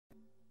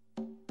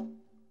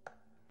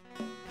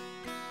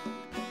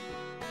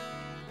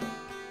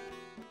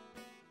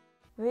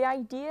The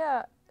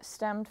idea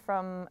stemmed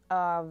from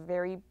a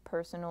very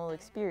personal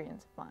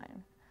experience of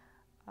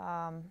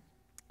mine.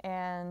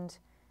 And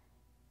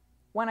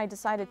when I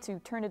decided to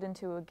turn it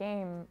into a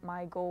game,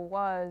 my goal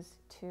was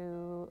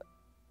to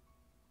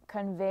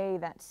convey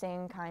that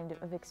same kind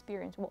of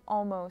experience, well,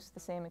 almost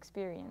the same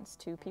experience,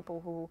 to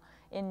people who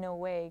in no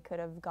way could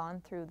have gone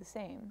through the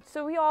same.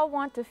 So we all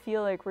want to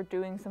feel like we're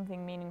doing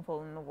something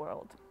meaningful in the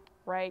world,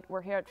 right?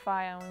 We're here at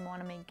FIYAH and we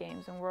want to make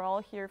games, and we're all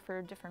here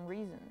for different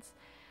reasons.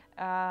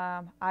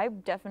 I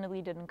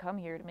definitely didn't come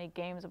here to make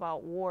games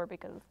about war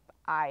because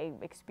I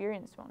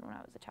experienced one when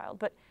I was a child,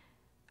 but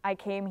I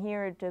came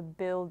here to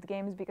build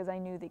games because I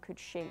knew they could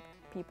shape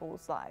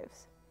people's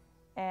lives.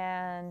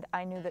 And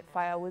I knew that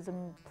FIYAH was a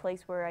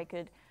place where I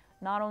could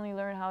not only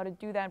learn how to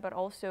do that, but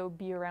also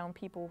be around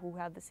people who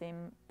had the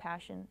same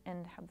passion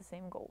and have the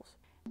same goals.